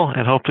well,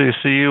 and hopefully to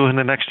see you in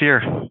the next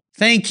year.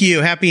 Thank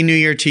you. Happy New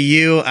Year to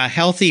you. A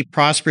healthy,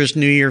 prosperous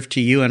New Year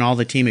to you and all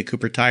the team at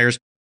Cooper Tires.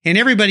 And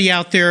everybody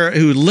out there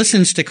who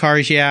listens to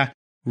Cars Yeah,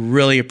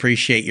 really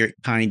appreciate your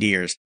kind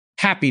ears.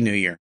 Happy New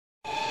Year.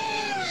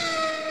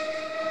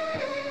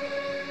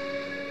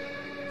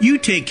 You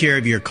take care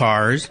of your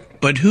cars,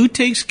 but who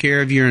takes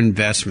care of your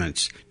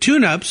investments?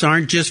 Tune-ups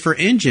aren't just for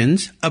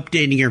engines.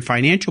 Updating your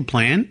financial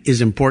plan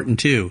is important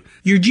too.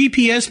 Your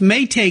GPS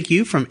may take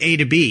you from A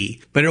to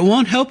B, but it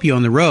won't help you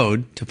on the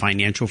road to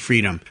financial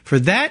freedom. For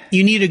that,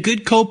 you need a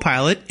good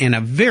co-pilot and a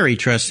very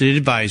trusted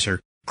advisor.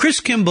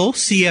 Chris Kimball,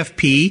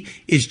 CFP,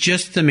 is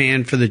just the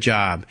man for the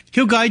job.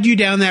 He'll guide you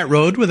down that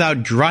road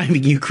without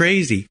driving you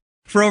crazy.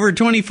 For over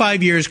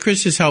 25 years,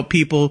 Chris has helped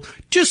people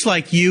just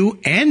like you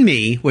and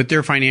me with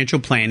their financial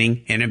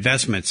planning and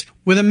investments.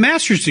 With a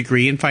master's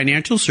degree in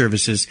financial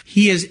services,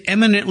 he is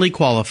eminently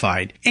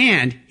qualified,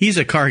 and he's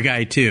a car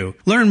guy too.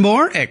 Learn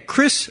more at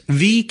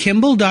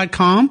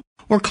chrisvkimball.com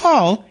or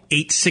call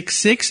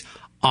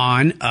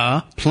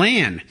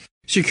 866-ON-A-PLAN.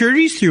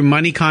 Securities through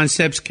Money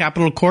Concepts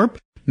Capital Corp.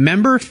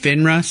 Member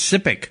FINRA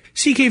SIPC.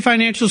 CK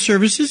Financial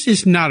Services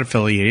is not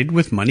affiliated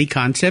with Money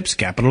Concepts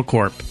Capital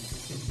Corp.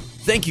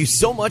 Thank you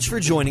so much for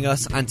joining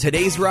us on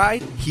today's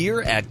ride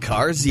here at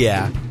Cars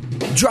Yeah.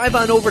 Drive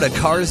on over to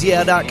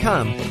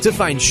carsyeah.com to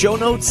find show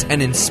notes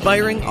and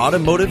inspiring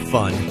automotive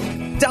fun.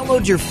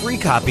 Download your free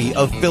copy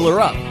of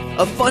Filler Up,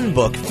 a fun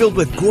book filled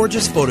with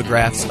gorgeous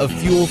photographs of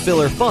fuel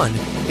filler fun,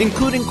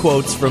 including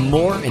quotes from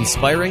more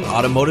inspiring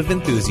automotive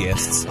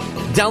enthusiasts.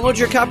 Download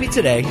your copy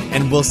today,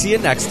 and we'll see you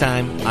next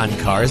time on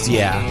Cars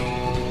Yeah.